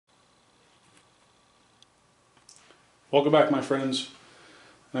Welcome back, my friends.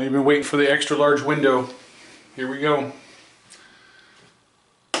 Now you've been waiting for the extra large window. Here we go.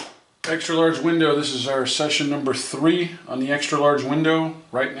 Extra large window. This is our session number 3 on the extra large window.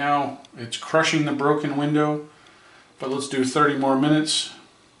 Right now it's crushing the broken window, but let's do 30 more minutes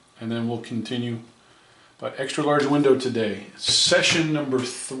and then we'll continue. But extra large window today. Session number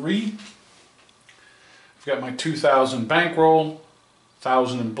 3. I've got my 2,000 bankroll,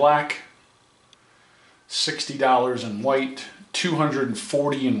 1,000 in black, $60 in white,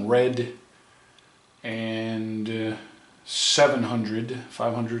 $240 in red, and 700,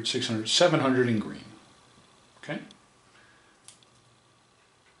 500, 600, 700 in green. Okay?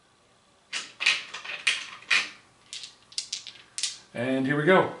 And here we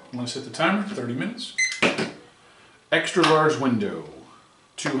go. I'm going to set the timer, 30 minutes. Extra large window.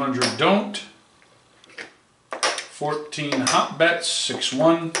 200 don't. 14 hot bets,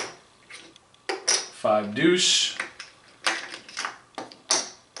 6-1. 5 deuce.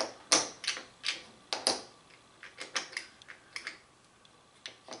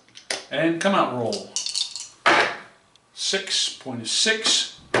 And come out roll. 6, point is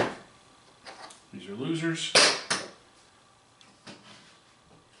 6. These are losers.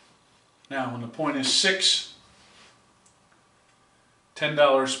 Now when the point is 6,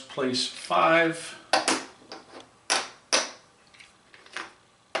 $10 place 5.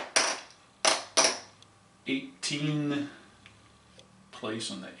 $18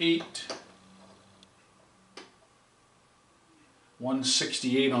 place on the 8.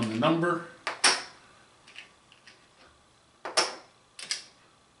 168 on the number.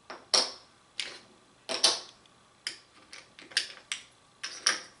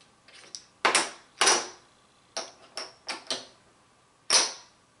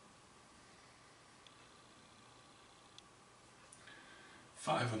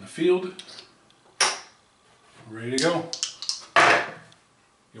 $5 on the field. Ready to go.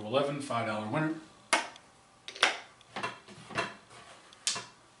 Go 11, $5 winner.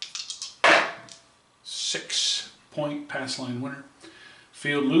 $6 pass line winner.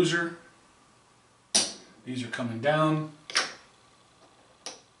 Field loser. These are coming down.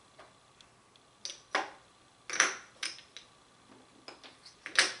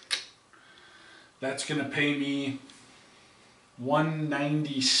 That's going to pay me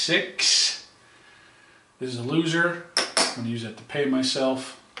 $196. This is a loser. I'm going to use that to pay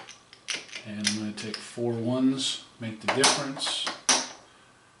myself. And I'm going to take 4 ones, make the difference.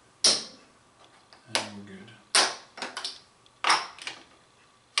 And we're good.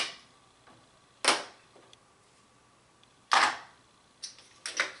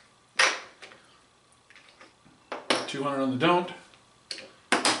 $200 on the don't.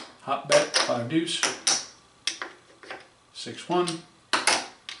 Hot bet, 5 deuce. 6-1.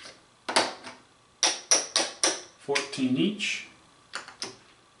 14 each.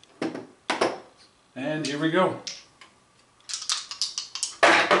 And here we go.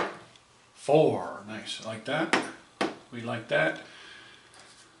 4. Nice. I like that. We like that.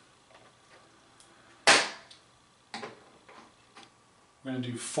 We're going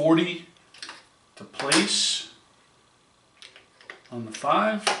to do 40 to place on the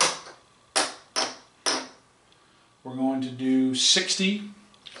 5. We're going to do 60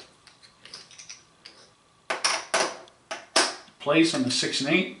 place on the 6 and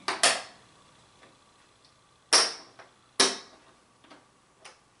 8.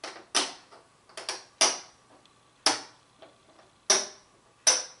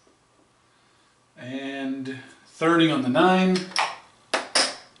 And 30 on the 9.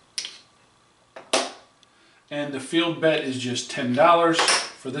 And the field bet is just $10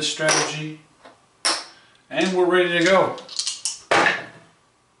 for this strategy. And we're ready to go.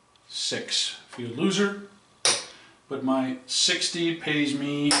 6 field loser. But my 60 pays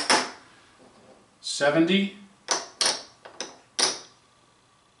me 70.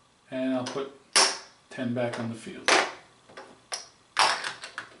 And I'll put 10 back on the field.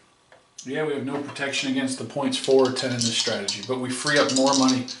 Yeah, we have no protection against the points 4 or 10 in this strategy, but we free up more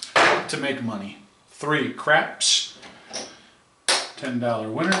money to make money. 3 craps.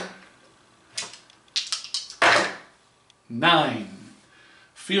 $10 winner. 9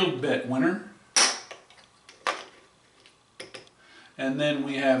 field bet winner. And then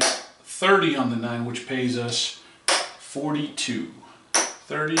we have 30 on the 9, which pays us 42.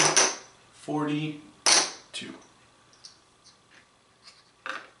 30, 42.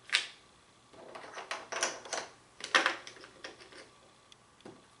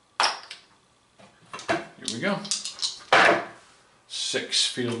 Here we go. 6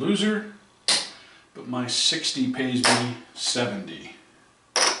 field loser, but my 60 pays me 70.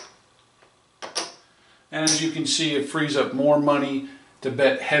 And as you can see, it frees up more money to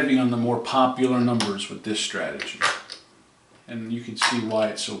bet heavy on the more popular numbers with this strategy. And you can see why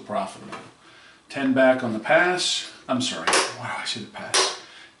it's so profitable. 10 back on the pass. I'm sorry, why do I say the pass?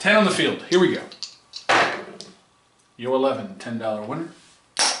 10 on the field. Here we go. Yo 11, $10 winner.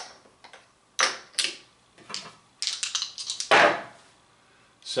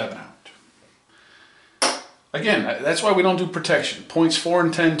 Seven out. Again, that's why we don't do protection. Points 4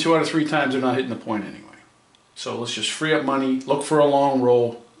 and 10, 2 out of 3 times they're not hitting the point anyway. So let's just free up money, look for a long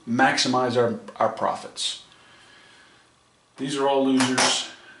roll, maximize our profits. These are all losers,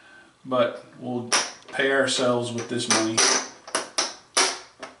 but we'll pay ourselves with this money.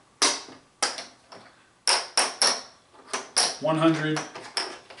 $100,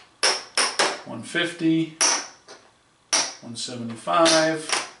 $150, $175,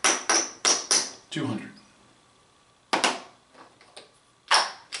 $200.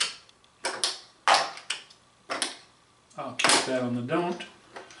 I'll keep that on the don't.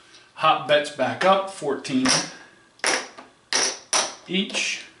 Hot bets back up, 14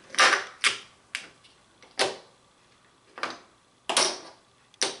 each.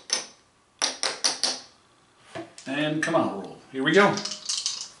 And come on, roll. Here we go.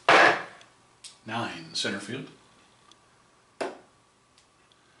 9, center field.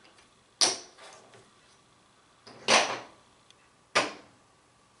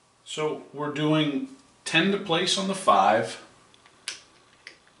 So we're doing 10 to place on the 5,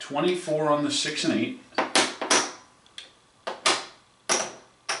 24 on the 6 and 8,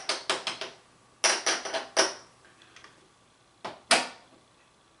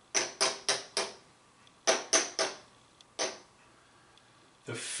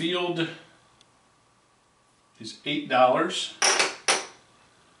 the field is $8,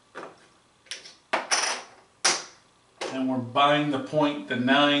 and we're buying the point, the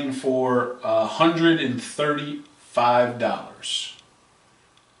 9, for $135.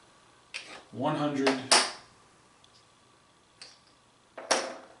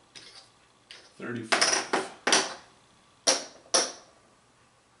 135.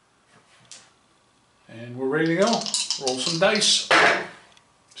 And we're ready to go. Roll some dice.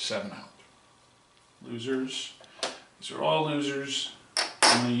 7 out. Losers. These are all losers.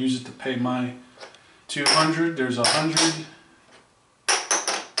 I'm going to use it to pay my 200. There's 100.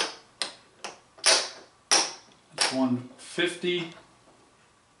 That's 150.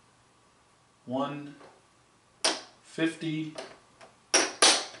 150.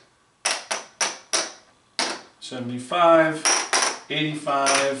 75.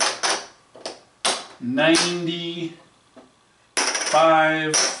 85.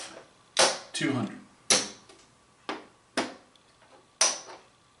 95. 200.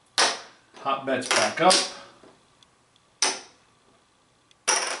 Hot bets back up.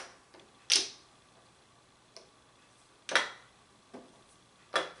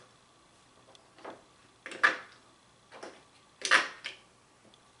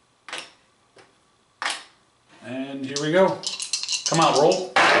 And here we go. Come on,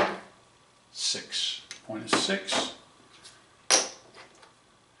 roll. 6. Point is 6.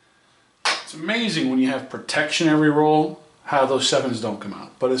 It's amazing when you have protection every roll, how those 7s don't come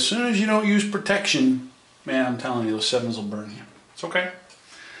out. But as soon as you don't use protection, man, I'm telling you, those 7s will burn you. It's okay.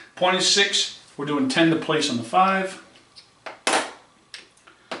 Point is 6. We're doing 10 to place on the 5.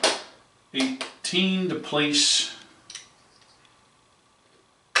 18 to place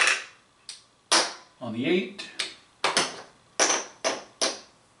on the 8.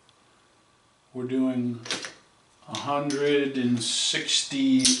 We're doing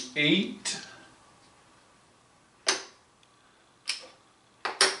 168.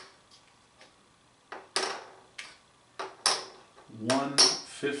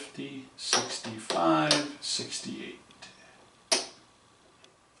 150, 65, 68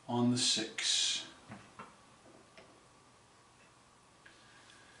 on the 6.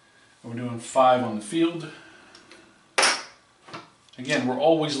 We're doing 5 on the field. Again, we're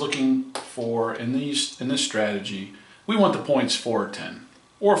always looking for, in this strategy, we want the points 4 or 10,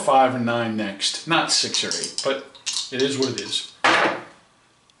 or 5 or 9 next, not 6 or 8, but it is what it is.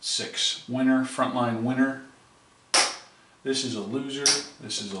 6, winner, frontline winner. This is a loser,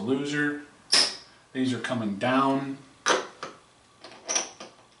 this is a loser. These are coming down.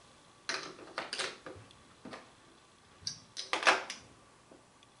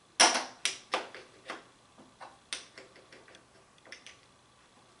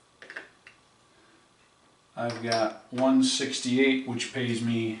 I've got 168, which pays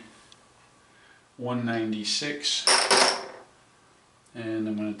me 196. And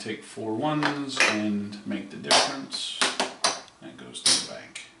I'm going to take 4 ones and make the difference. That goes to the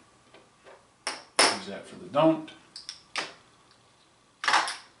bank. use that for the don't.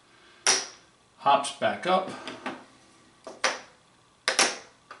 Hops back up.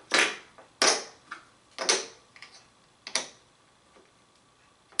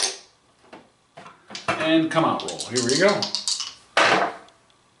 And come out roll. Here we go.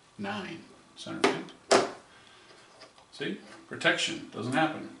 9. Center pin. See? Protection. Doesn't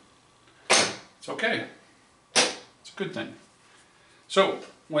happen. It's okay. It's a good thing. So,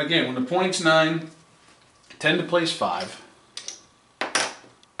 again, when the point's 9, tend to place 5.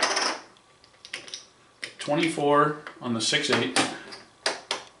 24 on the 6/8.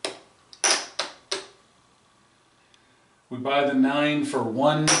 We buy the 9 for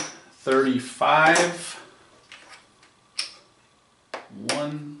 135.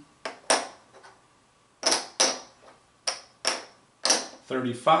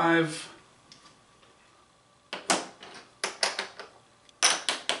 135.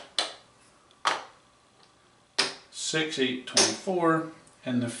 6, 8, 24,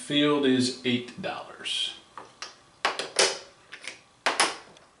 and the field is $8.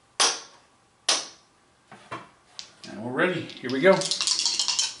 And we're ready. Here we go.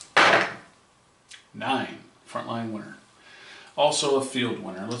 9, frontline winner. Also a field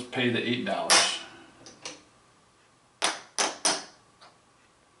winner. Let's pay the $8.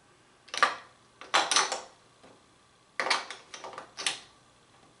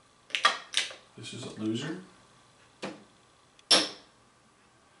 This is a loser.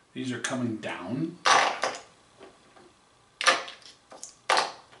 These are coming down.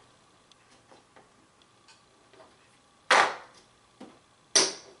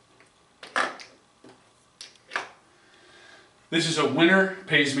 This is a winner,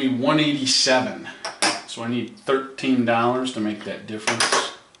 pays me $187. So I need $13 to make that difference.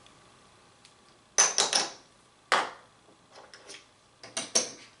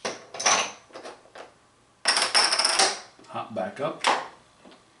 Hop back up.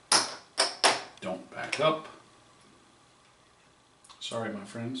 Don't back up. Sorry, my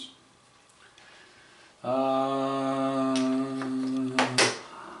friends. Hop.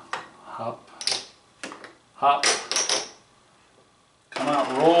 Hop. Come out,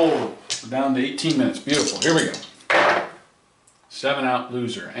 roll. We're down to 18 minutes. Beautiful. Here we go. 7 out,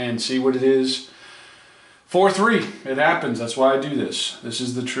 loser. And see what it is? 4-3. It happens. That's why I do this. This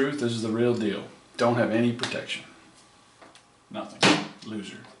is the truth. This is the real deal. Don't have any protection. Nothing.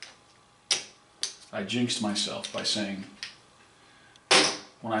 Loser. I jinxed myself by saying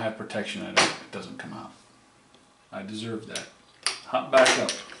when I have protection, it doesn't come out. I deserve that. Hop back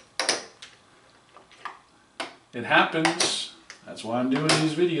up. It happens. That's why I'm doing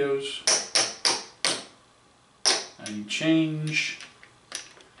these videos. I change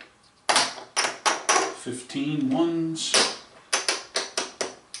 15 ones.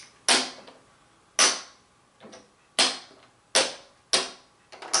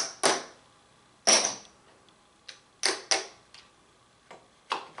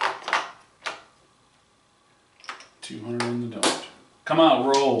 $200 in the don't. Come out,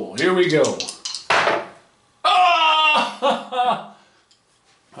 roll. Here we go. Ah!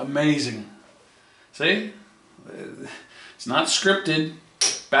 Amazing. See? It's not scripted.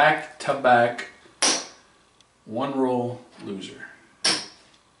 Back to back. One roll, loser.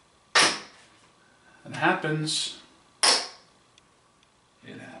 It happens.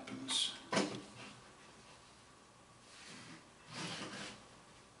 It happens.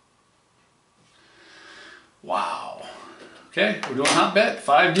 Wow. Okay, we're doing hot bet.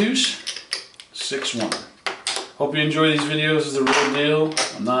 5 deuce, 6-1. Hope you enjoy these videos. This is the real deal.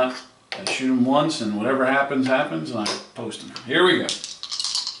 I shoot them once and whatever happens, happens, and I post them. Here we go.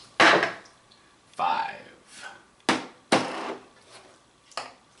 5.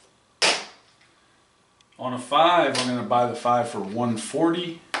 On a 5, I'm going to buy the 5 for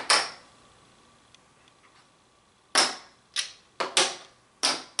 140.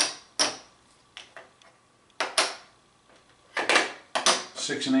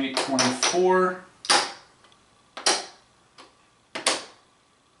 Six and 8, 24.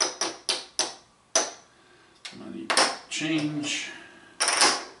 I'm going to need change.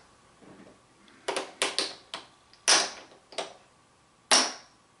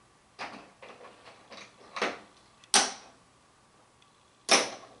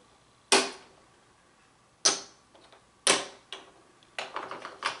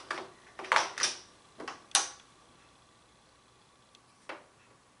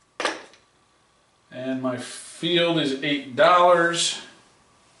 And my field is $8.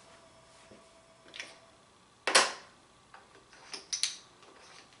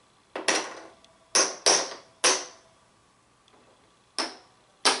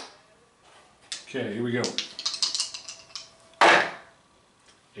 Okay, here we go.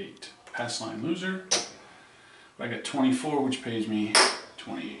 8. Pass line loser. I got 24, which pays me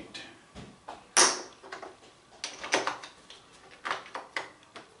 28.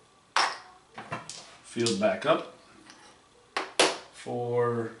 Field back up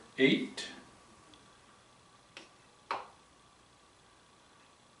for 8.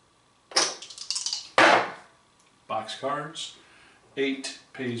 Box cards. 8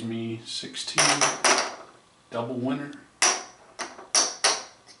 pays me 16. Double winner.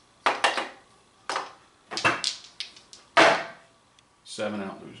 7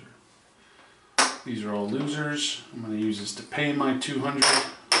 out loser. These are all losers. I'm going to use this to pay my 200.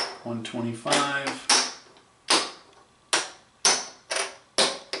 125.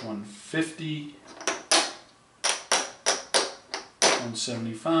 150.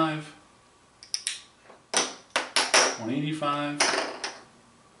 175. 185.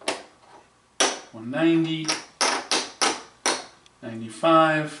 190.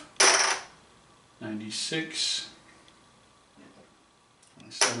 95. 96.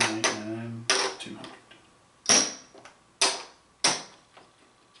 7, 8, 9, 200.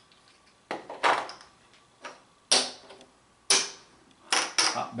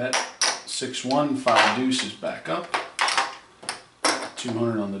 Hot bet 6-1, 5 deuces back up.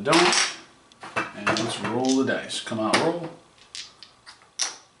 200 on the don't. And let's roll the dice. Come out, roll.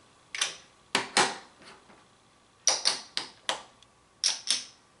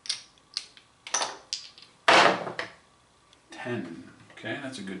 Okay,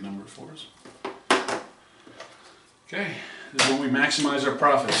 that's a good number for us. Okay, this is when we maximize our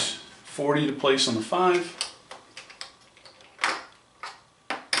profits. 40 to place on the 5.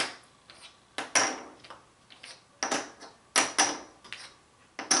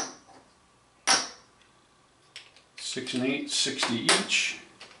 Six and 8, 60 each.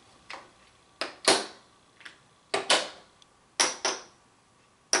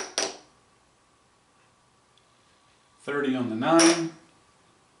 $30 on the 9.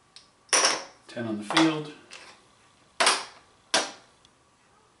 10 on the field.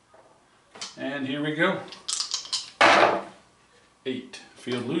 And here we go. 8.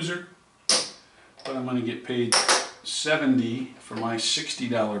 Field loser. But I'm going to get paid 70 for my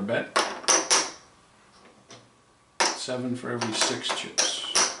 $60 bet. 7 for every 6 chips.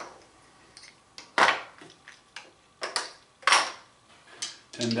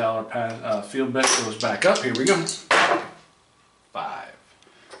 $10 pass, field bet goes back up. Here we go. 5.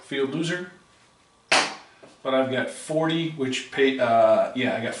 Field loser. But I've got 40, which pay,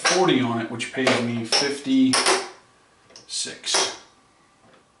 I got 40 on it, which pays me 56.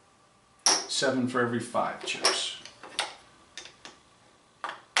 7 for every 5 chips.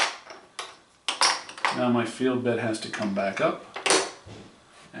 Now my field bet has to come back up.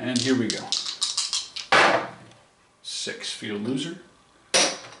 And here we go. 6 field loser.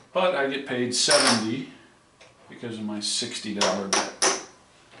 But I get paid 70 because of my $60 bet.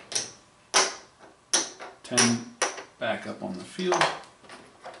 10 back up on the field.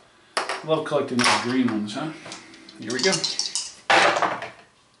 Love collecting those green ones, huh? Here we go.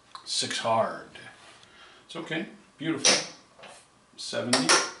 6 hard. It's okay. Beautiful. 70.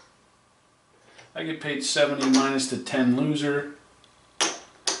 I get paid 70 minus the 10 loser.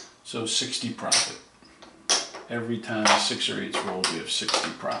 So 60 profit. Every time 6 or 8's rolled, we have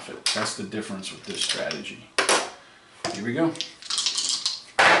 60 profit. That's the difference with this strategy. Here we go.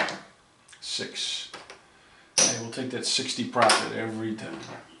 6. Okay, we'll take that 60 profit every time.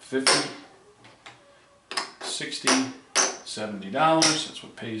 50, 60, $70. That's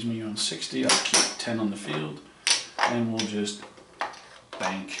what pays me on 60. I'll keep 10 on the field, and we'll just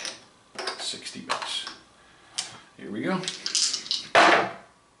bank 60 bucks. Here we go.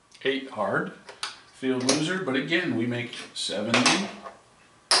 8 hard. Field loser, but again, we make 70.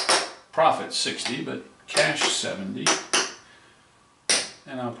 Profit 60, but cash 70.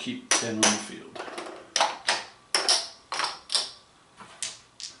 And I'll keep 10 on the field.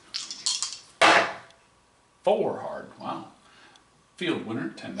 4 hard. Wow. Field winner,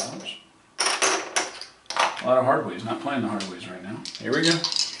 $10. A lot of hard ways. Not playing the hard ways right now. Here we go.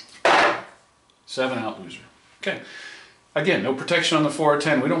 7 out loser. Okay. Again, no protection on the 4 or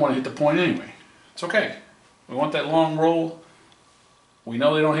 10. We don't want to hit the point anyway. It's okay. We want that long roll. We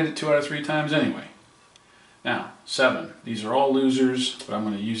know they don't hit it 2 out of 3 times anyway. Now, 7. These are all losers, but I'm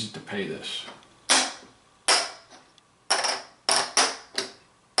going to use it to pay this.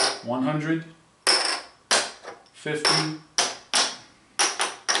 100, 50,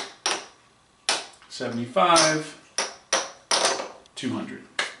 75, 200.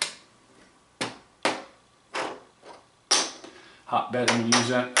 Hot bet, I'm going to use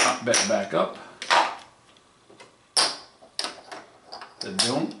that hot bet back up. that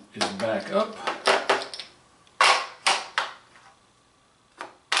don't is back up.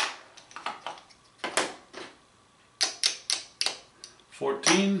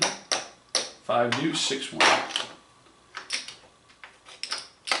 $14, 5 deuce, 6-1.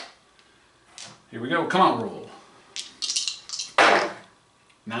 Here we go, come on, roll.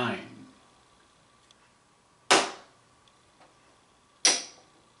 9.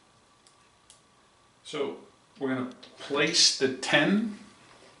 So we're going to place the 10,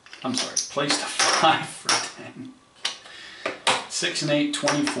 place the 5 for 10. 6 and 8,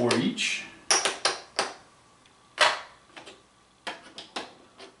 24 each.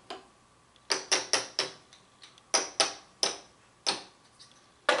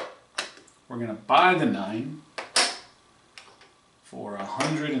 We're going to buy the 9 for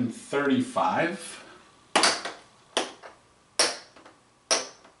 135.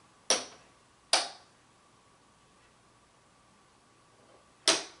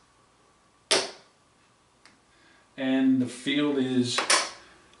 And the field is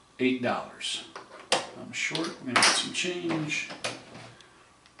 $8. I'm short, I'm going to get some change.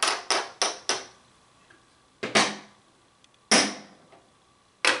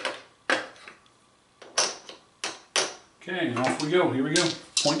 Okay, and off we go. Here we go.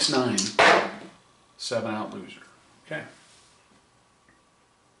 Points 9. 7 out loser. Okay.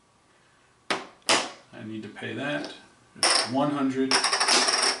 I need to pay that.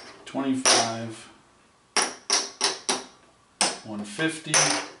 125, 150,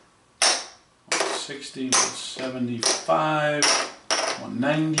 160, 175,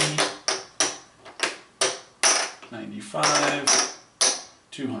 190, 95,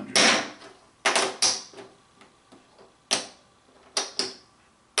 200.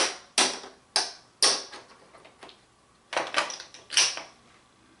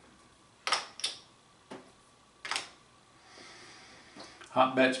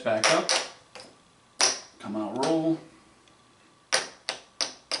 Hot bets back up. Come out, roll.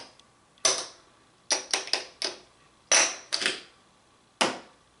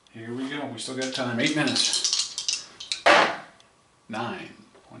 Here we go. We still got time. 8 minutes. 9.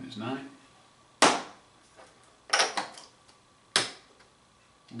 Point is 9.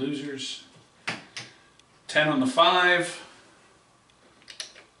 Losers. 10 on the 5.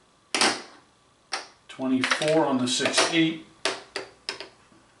 24 on the 6-8.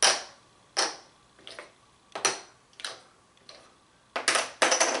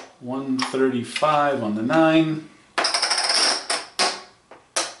 135 on the 9.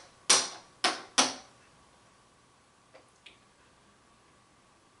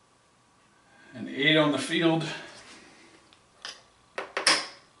 And 8 on the field.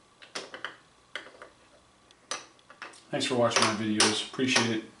 Thanks for watching my videos.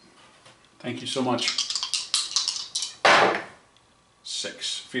 Appreciate it. Thank you so much.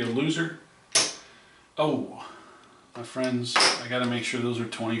 6. Field loser. Oh. My friends, I gotta make sure those are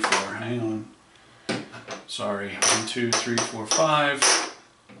 24. Hang on. Sorry. 1, 2, 3, 4, 5.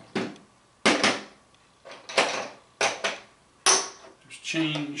 There's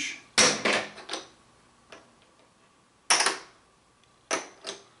change.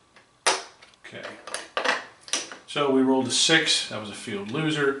 Okay. So we rolled a 6. That was a field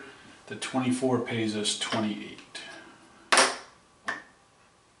loser. The 24 pays us 28.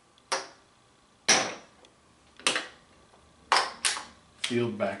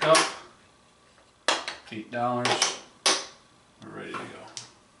 Field back up, $8, we're ready to go.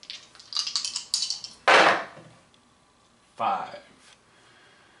 5,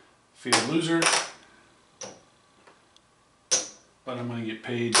 field loser, but I'm going to get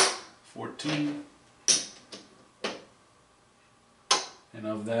paid 14, and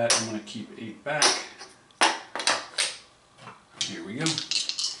of that I'm going to keep 8 back. Here we go.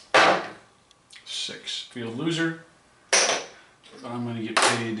 6, field loser. But I'm going to get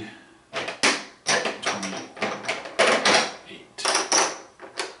paid 28.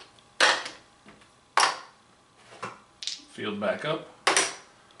 Field back up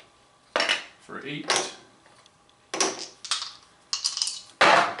for 8.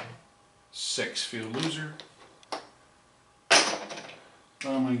 6, field loser. But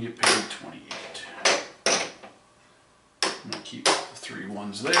I'm going to get paid 28. I'm going to keep the 3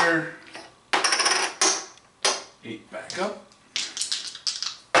 ones there. 8 back up.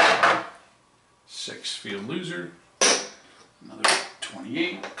 6, field loser. Another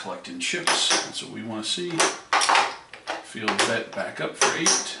 28, collecting chips. That's what we want to see. Field bet back up for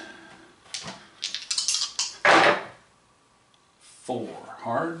 8. 4,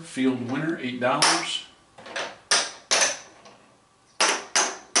 hard. Field winner, $8.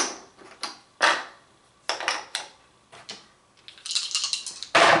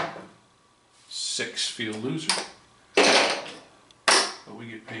 6 field loser, but we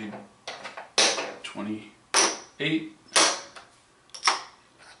get paid 28.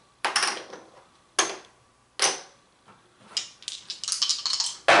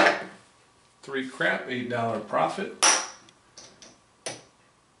 Three crap, $8 profit.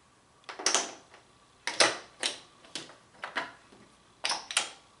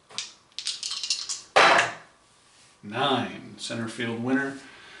 Nine, center field winner,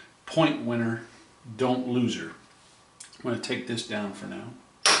 point winner, don't loser. I'm going to take this down for now.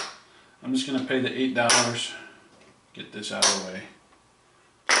 I'm just going to pay the $8, get this out of the way.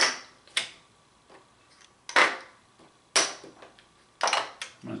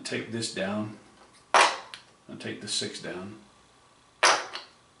 I'm going to take this down. I'm going to take the 6 down.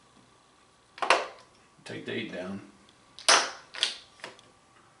 Take the 8 down.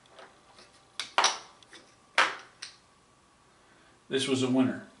 This was a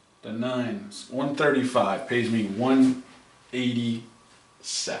winner. The 9, 135, pays me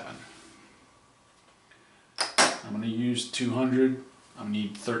 187. I'm going to use 200. I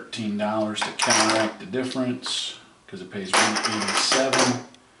need $13 to counteract the difference because it pays 187.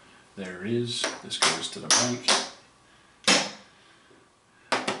 There it is. This goes to the bank.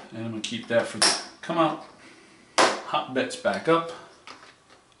 And I'm going to keep that for the come out. Hot bets back up.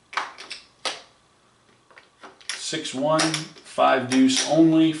 6-1, 5 deuce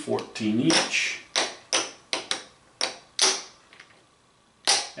only, 14 each.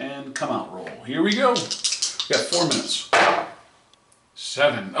 And come out roll. Here we go. We got 4 minutes.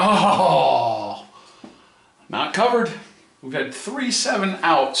 7. Oh, not covered. We've had 3 7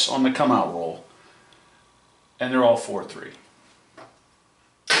 outs on the come out roll. And they're all 4-3.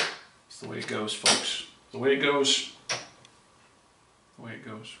 It's the way it goes, folks. The way it goes. The way it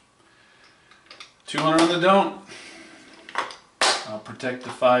goes. 200 on the don't. I'll protect the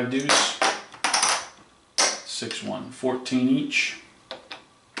 5 deuce. 6-1, 14 each.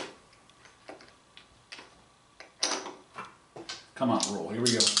 Come on, roll. Here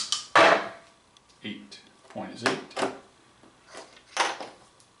we go. 8. Point is 8.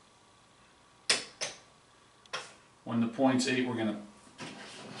 When the point's 8, we're going to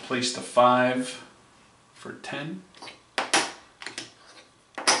place the 5 for 10.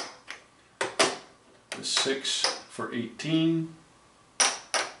 The 6 for 18.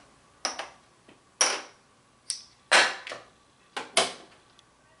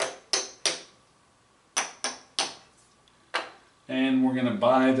 And we're going to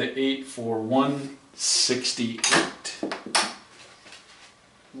buy the 8 for 168.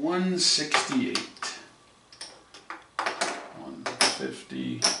 168.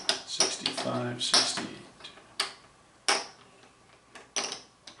 150, 65, 68.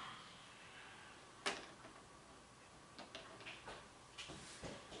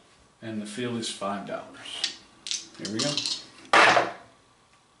 And the field is $5. Here we go.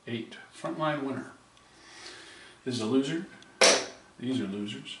 8. Frontline winner. This is a loser. These are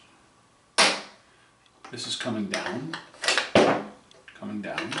losers. This is coming down. Coming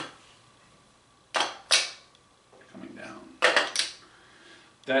down. Coming down.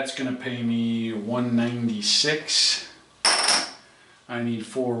 That's going to pay me 196. I need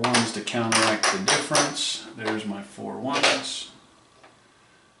 4 ones to counteract the difference. There's my 4 ones.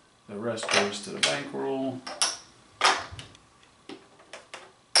 The rest goes to the bankroll.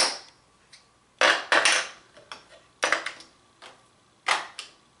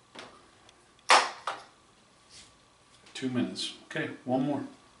 Two minutes. Okay, one more.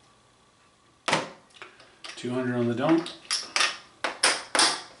 200 on the don't.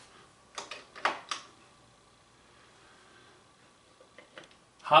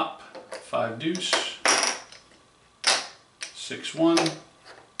 Hop, 5 deuce. 6-1.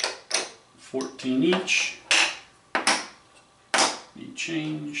 14 each. Need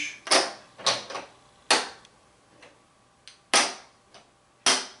change.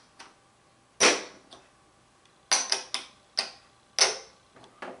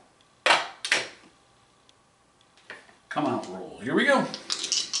 Come out roll. Here we go.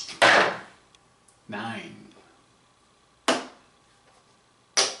 9.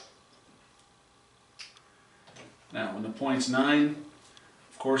 Now when the point's 9,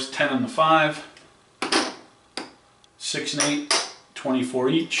 of course 10 on the 5, 6 and 8, 24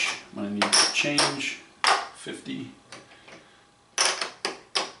 each. I'm going to need to change. 50.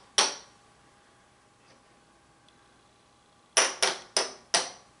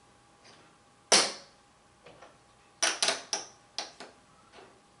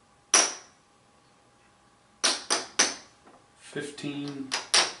 $15,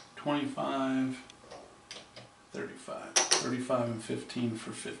 $25, $35, $35 and 15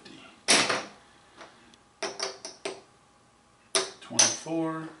 for 50.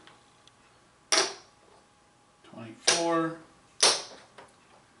 24, 24,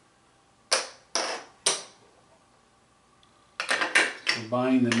 we're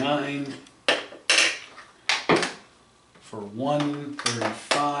buying the 9 for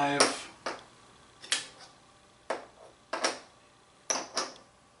 135.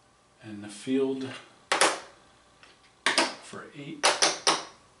 And the field for 8.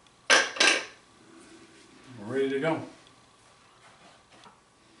 We're ready to go.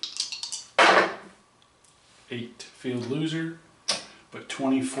 8 field loser, but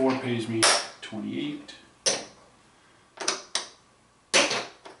 24 pays me 28.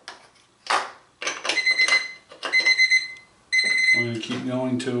 I'm going to keep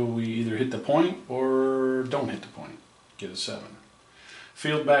going till we either hit the point or don't hit the point. Get a 7.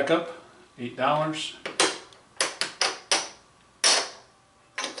 Field back up, $8.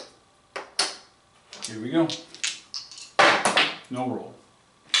 Here we go. No roll.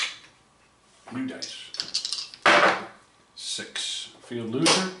 New dice. 6. Field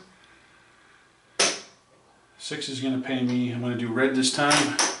loser. 6 is going to pay me, I'm going to do red this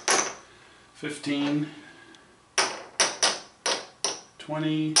time, 15,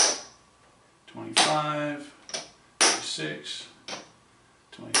 20, 25, 26,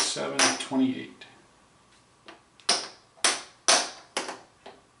 27, 28.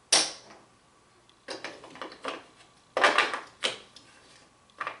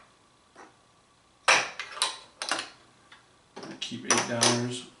 Keep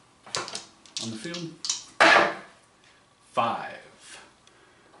 $8 on the field. 5.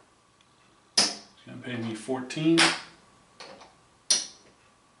 It's going to pay me 14.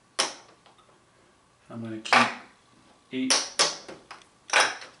 I'm going to keep 8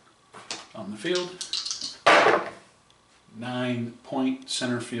 on the field. 9 point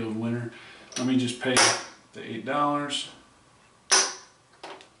center field winner. Let me just pay the $8.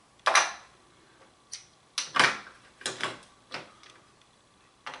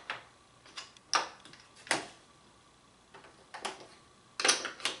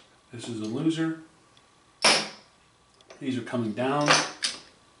 This is a loser. These are coming down.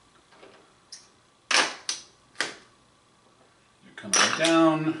 They're coming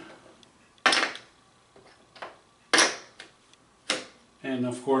down. And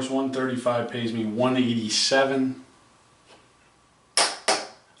of course 135 pays me 187.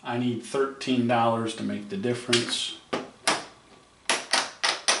 I need $13 to make the difference.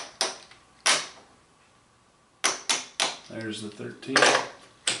 There's the 13.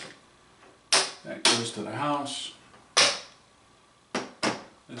 That goes to the house.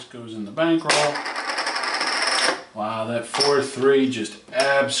 This goes in the bankroll. Wow, that 4-3 just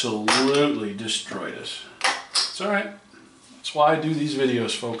absolutely destroyed us. It's alright. That's why I do these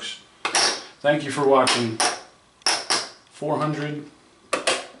videos, folks. Thank you for watching. 400.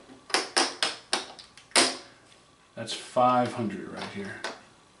 That's 500 right here.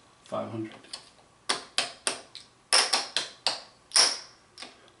 500.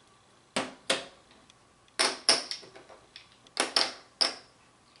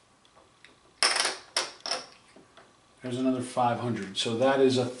 There's another 500, so that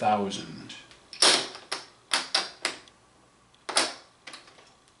is 1,000.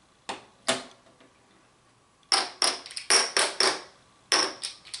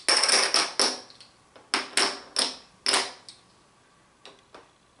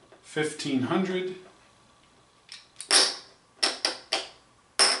 $1,500,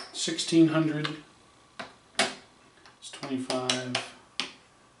 1,600. It's 25.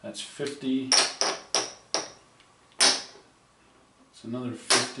 That's 50. Another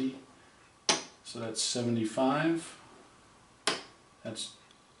 50, so that's 75. That's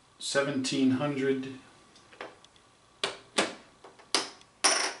 1,700.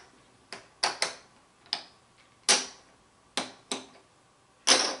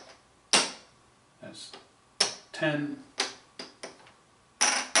 That's 10,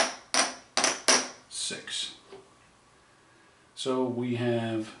 6. So we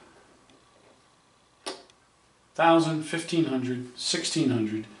have 1,000, 1,500,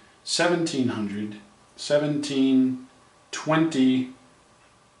 1,600, 1,700,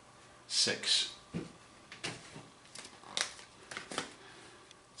 1,726.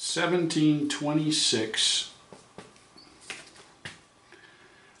 1,726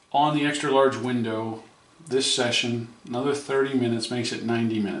 on the extra large window. This session, another 30 minutes makes it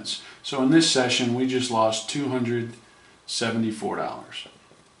 90 minutes. So in this session, we just lost $274.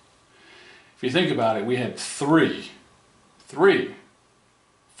 If you think about it, we had 4 3s,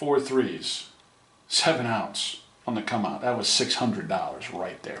 7 outs on the come out. That was $600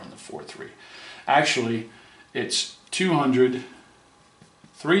 right there on the 4-3. Actually, it's 200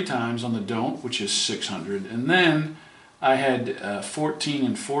 3 times on the don't, which is 600. And then I had 14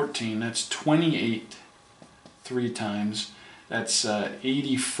 and 14, that's 28 3 times, that's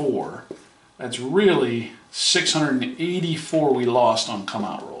 84. That's really 684 we lost on come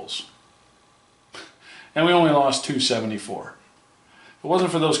out rolls. And we only lost 274. If it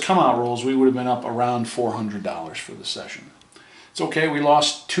wasn't for those come out rolls, we would have been up around $400 for the session. It's okay, we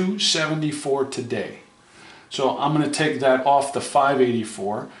lost 274 today. So I'm going to take that off the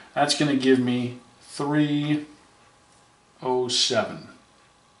 584. That's going to give me 307.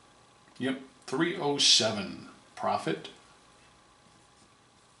 Yep, 307 profit.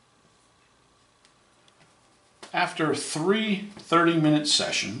 After 3 30-minute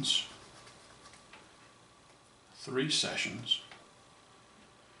sessions, 3 sessions,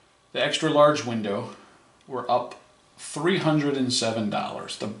 the extra large window, we're up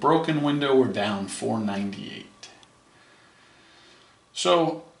 $307. The broken window, we're down $498.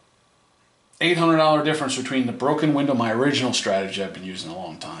 So $800 difference between the broken window, my original strategy I've been using a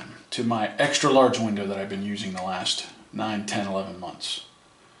long time, to my extra large window that I've been using the last 9, 10, 11 months.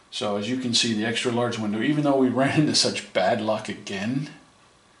 So as you can see, the extra large window, even though we ran into such bad luck again,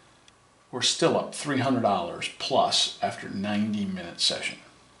 we're still up $300 plus after 90-minute session.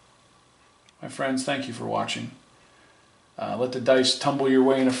 My friends, thank you for watching. Let the dice tumble your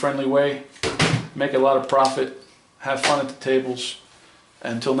way in a friendly way. Make a lot of profit. Have fun at the tables.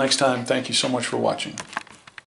 Until next time, thank you so much for watching.